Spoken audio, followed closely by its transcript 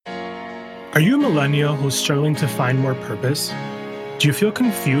Are you a millennial who's struggling to find more purpose? Do you feel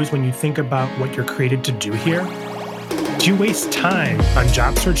confused when you think about what you're created to do here? Do you waste time on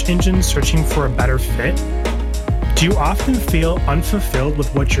job search engines searching for a better fit? Do you often feel unfulfilled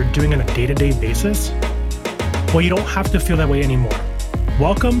with what you're doing on a day-to-day basis? Well, you don't have to feel that way anymore.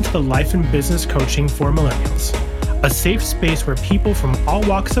 Welcome to the Life and Business Coaching for Millennials, a safe space where people from all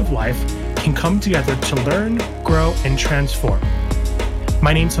walks of life can come together to learn, grow, and transform.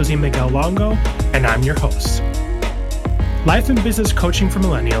 My name's Jose Miguel Longo, and I'm your host. Life and Business Coaching for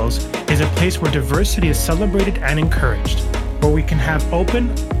Millennials is a place where diversity is celebrated and encouraged, where we can have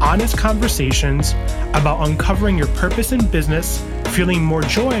open, honest conversations about uncovering your purpose in business, feeling more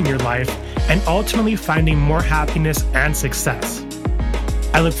joy in your life, and ultimately finding more happiness and success.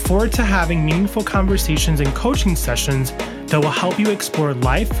 I look forward to having meaningful conversations and coaching sessions that will help you explore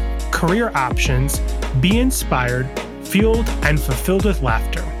life, career options, be inspired, fueled, and fulfilled with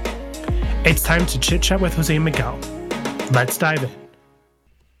laughter. It's time to chit-chat with Jose Miguel. Let's dive in.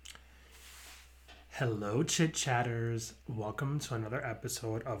 Hello, chit-chatters. Welcome to another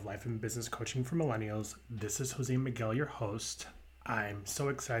episode of Life and Business Coaching for Millennials. This is Jose Miguel, your host. I'm so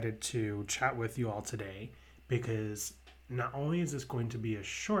excited to chat with you all today because not only is this going to be a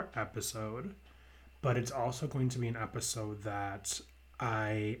short episode, but it's also going to be an episode that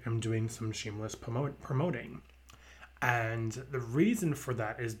I am doing some shameless promoting. And the reason for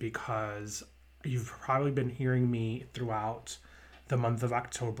that is because you've probably been hearing me throughout the month of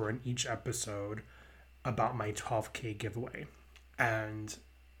October in each episode about my 12K giveaway. And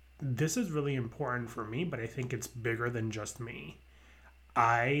this is really important for me, but I think it's bigger than just me.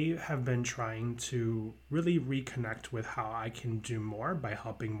 I have been trying to really reconnect with how I can do more by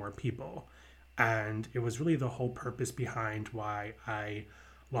helping more people. And it was really the whole purpose behind why I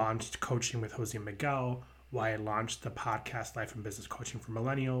launched Coaching with Jose Miguel, why I launched the podcast Life and Business Coaching for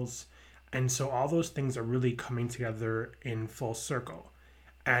Millennials. And so all those things are really coming together in full circle.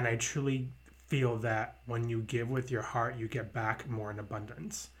 And I truly feel that when you give with your heart, you get back more in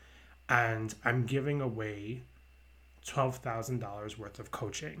abundance. And I'm giving away $12,000 worth of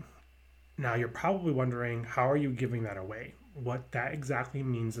coaching. Now you're probably wondering, how are you giving that away? What that exactly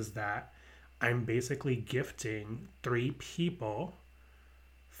means is that I'm basically gifting 3 people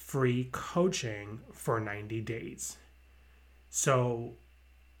free coaching for 90 days. So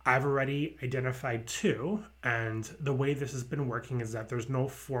I've already identified 2, and the way this has been working is that there's no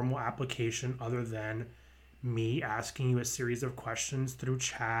formal application other than me asking you a series of questions through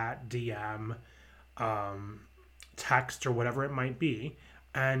chat, DM, text, or whatever it might be,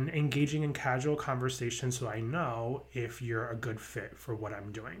 and engaging in casual conversation so I know if you're a good fit for what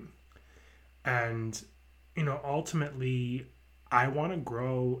I'm doing. And, ultimately, I want to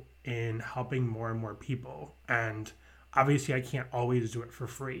grow in helping more and more people. And obviously, I can't always do it for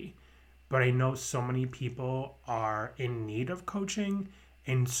free. But I know so many people are in need of coaching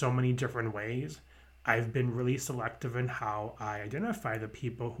in so many different ways. I've been really selective in how I identify the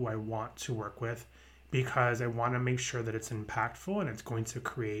people who I want to work with because I want to make sure that it's impactful and it's going to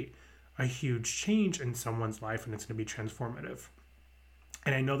create a huge change in someone's life and it's going to be transformative.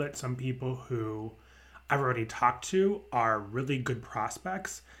 And I know that some people who I've already talked to are really good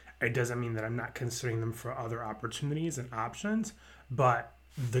prospects. It doesn't mean that I'm not considering them for other opportunities and options, but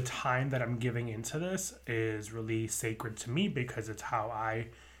the time that I'm giving into this is really sacred to me because it's how I,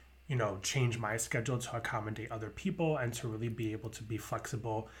 change my schedule to accommodate other people and to really be able to be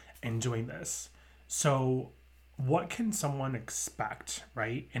flexible in doing this. So what can someone expect,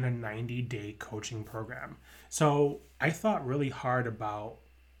 right, in a 90-day coaching program? So I thought really hard about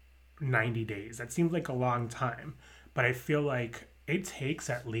 90 days. That seems like a long time, but I feel like it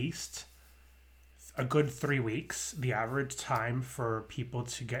takes at least a good 3 weeks, the average time for people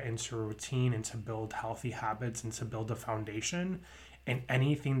to get into a routine and to build healthy habits and to build a foundation. And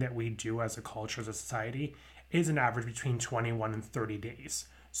anything that we do as a culture, as a society, is an average between 21 and 30 days.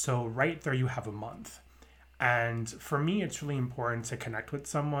 So right there, you have a month. And for me, it's really important to connect with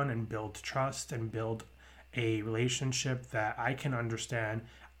someone and build trust and build a relationship that I can understand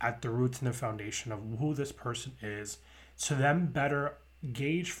at the roots and the foundation of who this person is, to then better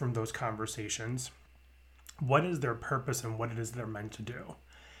gauge from those conversations what is their purpose and what it is they're meant to do.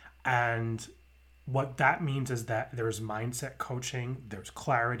 And what that means is that there's mindset coaching, there's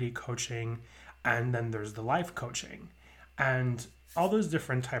clarity coaching, and then there's the life coaching. And all those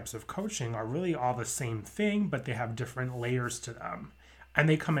different types of coaching are really all the same thing, but they have different layers to them. And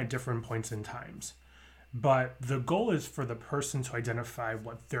they come at different points in times. But the goal is for the person to identify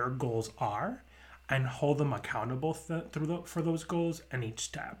what their goals are and hold them accountable for those goals in each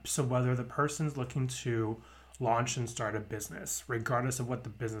step. So whether the person's looking to launch and start a business, regardless of what the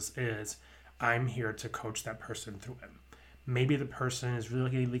business is, I'm here to coach that person through it. Maybe the person is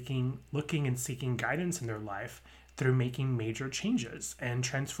really looking and seeking guidance in their life through making major changes and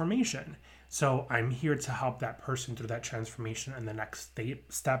transformation. So I'm here to help that person through that transformation in the next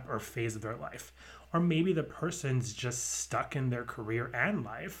step or phase of their life. Or maybe the person's just stuck in their career and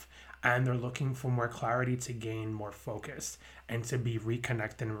life and they're looking for more clarity to gain more focus and to be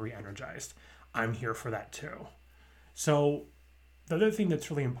reconnected and re-energized. I'm here for that too. So the other thing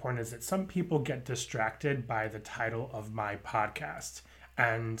that's really important is that some people get distracted by the title of my podcast.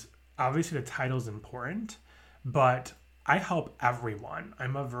 And obviously the title is important, but I help everyone.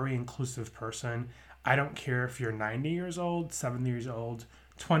 I'm a very inclusive person. I don't care if you're 90 years old, 70 years old,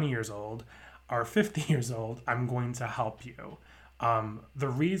 20 years old, or 50 years old. I'm going to help you. The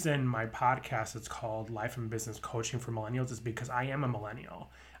reason my podcast is called Life and Business Coaching for Millennials is because I am a millennial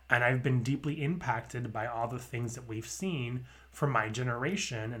and I've been deeply impacted by all the things that we've seen from my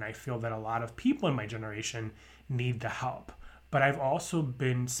generation. And I feel that a lot of people in my generation need the help. But I've also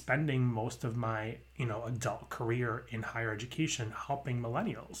been spending most of my, adult career in higher education helping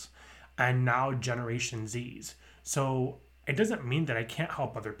millennials and now Generation Zs. So it doesn't mean that I can't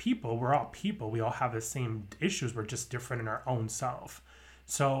help other people. We're all people. We all have the same issues. We're just different in our own self.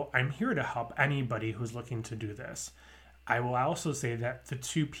 So I'm here to help anybody who's looking to do this. I will also say that the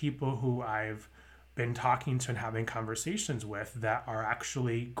two people who I've been talking to and having conversations with that are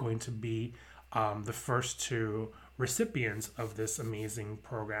actually going to be the first two recipients of this amazing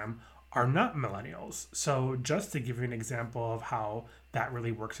program are not millennials. So just to give you an example of how that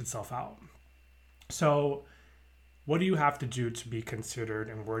really works itself out. So what do you have to do to be considered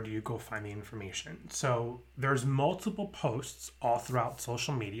and where do you go find the information? So there's multiple posts all throughout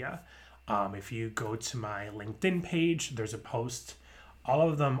social media. If you go to my LinkedIn page, there's a post. All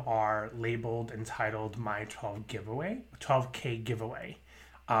of them are labeled entitled My 12K Giveaway.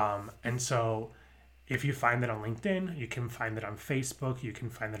 And so if you find that on LinkedIn, you can find it on Facebook, you can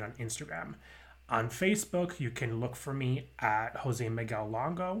find it on Instagram. On Facebook, you can look for me at Jose Miguel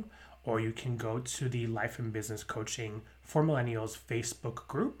Longo, or you can go to the Life and Business Coaching for Millennials Facebook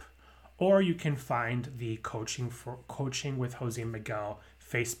group, or you can find the Coaching with Jose Miguel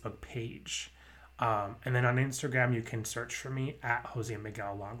Facebook page. And then on Instagram, you can search for me at Jose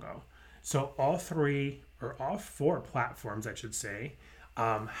Miguel Longo. So all four platforms, I should say,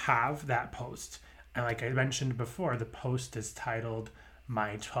 have that post. And like I mentioned before, the post is titled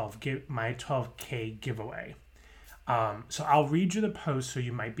My 12K Giveaway. So I'll read you the post so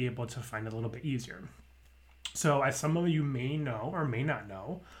you might be able to find it a little bit easier. So as some of you may know or may not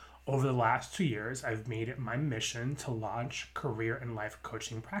know, over the last 2 years, I've made it my mission to launch career and life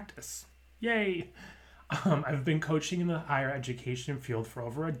coaching practice. Yay! I've been coaching in the higher education field for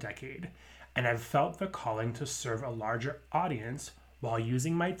over a decade, and I've felt the calling to serve a larger audience while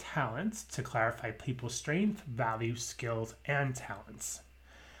using my talents to clarify people's strengths, values, skills, and talents.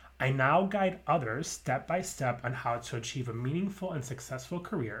 I now guide others step by step on how to achieve a meaningful and successful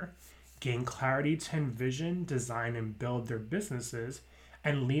career, gain clarity to envision, design, and build their businesses,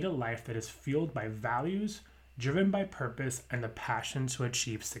 and lead a life that is fueled by values, driven by purpose, and the passion to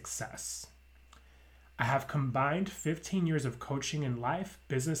achieve success. I have combined 15 years of coaching in life,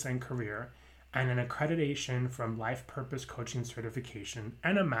 business, and career, and an accreditation from Life Purpose Coaching Certification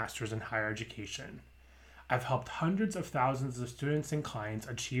and a master's in higher education. I've helped hundreds of thousands of students and clients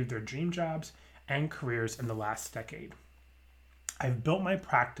achieve their dream jobs and careers in the last decade. I've built my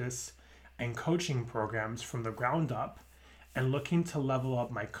practice and coaching programs from the ground up and looking to level up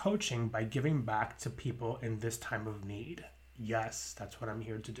my coaching by giving back to people in this time of need. Yes, that's what I'm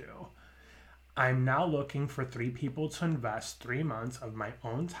here to do. I'm now looking for 3 people to invest 3 months of my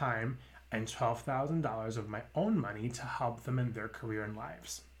own time and $12,000 of my own money to help them in their career and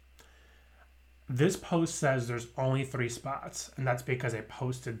lives. This post says there's only 3 spots, and that's because I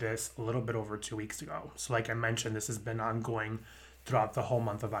posted this a little bit over 2 weeks ago. So like I mentioned, this has been ongoing throughout the whole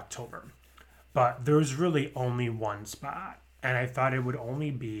month of October. But there's really only 1 spot, and I thought it would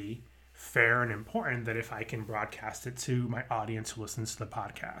only be fair and important that if I can broadcast it to my audience who listens to the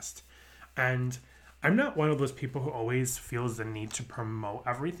podcast. And I'm not one of those people who always feels the need to promote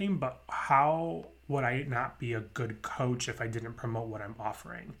everything, but how would I not be a good coach if I didn't promote what I'm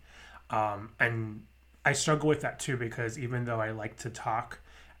offering? And I struggle with that too, because even though I like to talk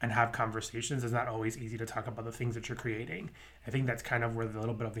and have conversations, it's not always easy to talk about the things that you're creating. I think that's kind of where the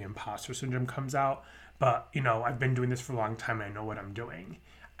little bit of the imposter syndrome comes out. But, I've been doing this for a long time and I know what I'm doing.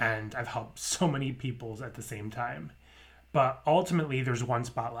 And I've helped so many people at the same time. But ultimately, there's 1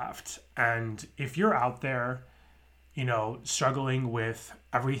 spot left. And if you're out there, struggling with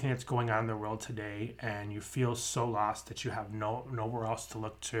everything that's going on in the world today and you feel so lost that you have nowhere else to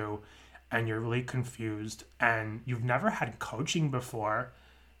look to and you're really confused and you've never had coaching before,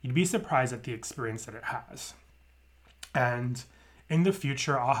 you'd be surprised at the experience that it has. And in the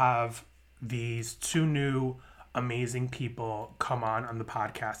future, I'll have these 2 new amazing people come on the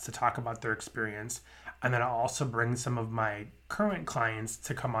podcast to talk about their experience. And then I'll also bring some of my current clients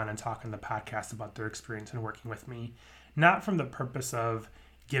to come on and talk on the podcast about their experience in working with me. Not from the purpose of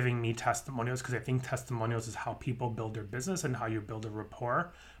giving me testimonials, because I think testimonials is how people build their business and how you build a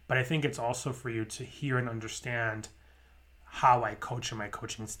rapport. But I think it's also for you to hear and understand how I coach and my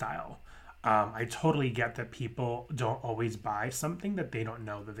coaching style. I totally get that people don't always buy something that they don't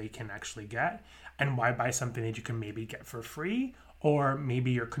know that they can actually get. And why buy something that you can maybe get for free? Or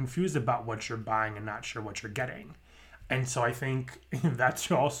maybe you're confused about what you're buying and not sure what you're getting. And so I think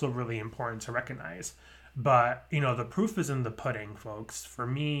that's also really important to recognize. But, the proof is in the pudding, folks. For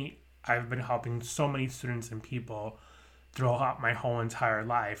me, I've been helping so many students and people throughout my whole entire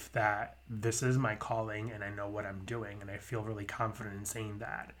life that this is my calling and I know what I'm doing. And I feel really confident in saying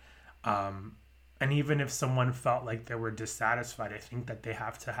that. And even if someone felt like they were dissatisfied, I think that they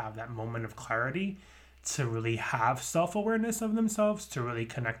have to have that moment of clarity to really have self-awareness of themselves, to really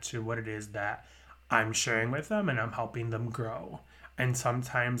connect to what it is that I'm sharing with them and I'm helping them grow. And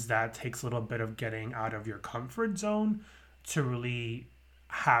sometimes that takes a little bit of getting out of your comfort zone to really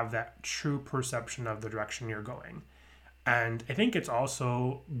have that true perception of the direction you're going. And I think it's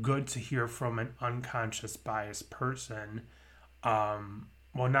also good to hear from an unconscious biased person,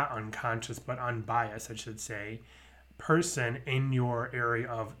 well, not unconscious, but unbiased, I should say, person in your area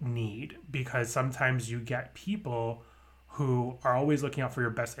of need. Because sometimes you get people who are always looking out for your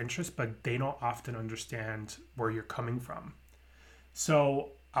best interest, but they don't often understand where you're coming from.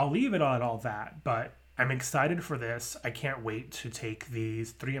 So I'll leave it on all that, but I'm excited for this. I can't wait to take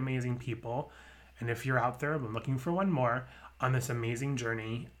these 3 amazing people, and if you're out there, I'm looking for one more, on this amazing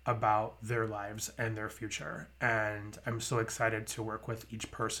journey about their lives and their future. And I'm so excited to work with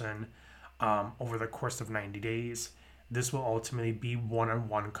each person over the course of 90 days. This will ultimately be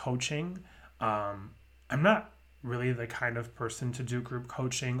one-on-one coaching. I'm not really the kind of person to do group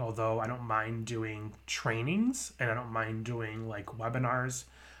coaching, although I don't mind doing trainings and I don't mind doing like webinars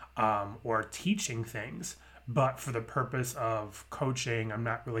or teaching things. But for the purpose of coaching, I'm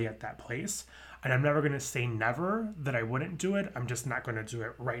not really at that place. And I'm never going to say never that I wouldn't do it. I'm just not going to do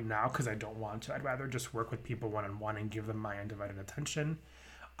it right now because I don't want to. I'd rather just work with people one-on-one and give them my undivided attention.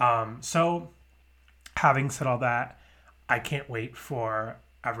 So having said all that, I can't wait for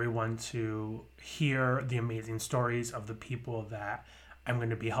everyone to hear the amazing stories of the people that I'm going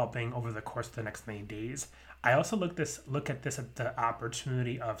to be helping over the course of the next 90 days. I also look at this at the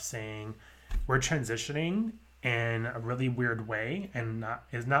opportunity of saying we're transitioning in a really weird way, and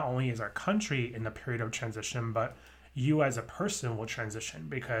not only is our country in the period of transition, but you as a person will transition,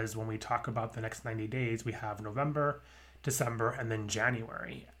 because when we talk about the next 90 days, we have November, December, and then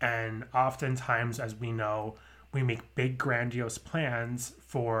January. And oftentimes, as we know, we make big grandiose plans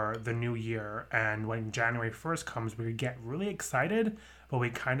for the new year. And when January 1st comes, we get really excited, but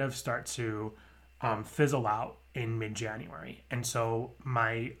we kind of start to fizzle out in mid-January. And so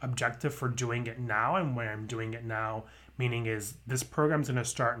my objective for doing it now, and when I'm doing it now, meaning is this program's going to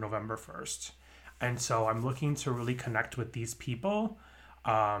start November 1st. And so I'm looking to really connect with these people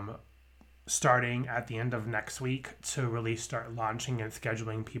starting at the end of next week to really start launching and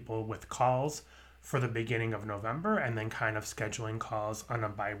scheduling people with calls for the beginning of November, and then kind of scheduling calls on a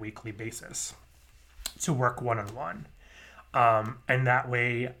bi-weekly basis to work one-on-one. And that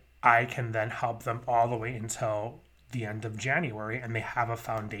way I can then help them all the way until the end of January, and they have a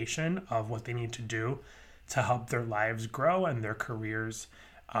foundation of what they need to do to help their lives grow and their careers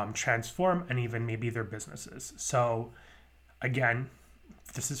transform, and even maybe their businesses. So again,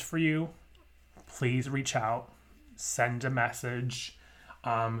 if this is for you, please reach out, send a message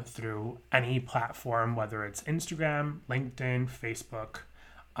through any platform, whether it's Instagram, LinkedIn, Facebook.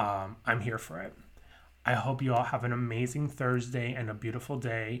 I'm here for it. I hope you all have an amazing Thursday and a beautiful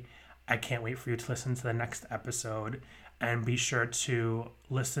day. I can't wait for you to listen to the next episode, and be sure to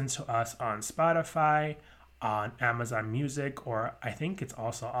listen to us on Spotify, on Amazon Music, or I think it's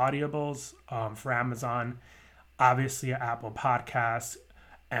also Audibles for Amazon, obviously Apple Podcasts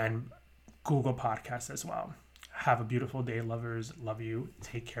and Google Podcasts as well. Have a beautiful day, lovers. Love you.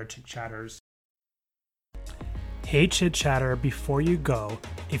 Take care, Chit Chatters. Hey, Chit Chatter, before you go,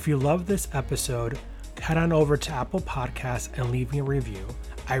 if you love this episode, head on over to Apple Podcasts and leave me a review.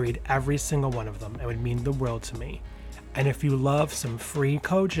 I read every single one of them. It would mean the world to me. And if you love some free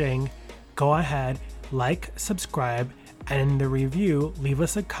coaching, go ahead, like, subscribe, and in the review, leave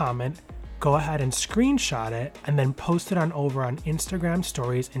us a comment go ahead and screenshot it and then post it over on Instagram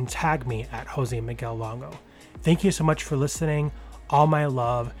stories and tag me at Jose Miguel Longo. Thank you so much for listening. All my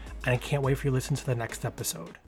love, and I can't wait for you to listen to the next episode.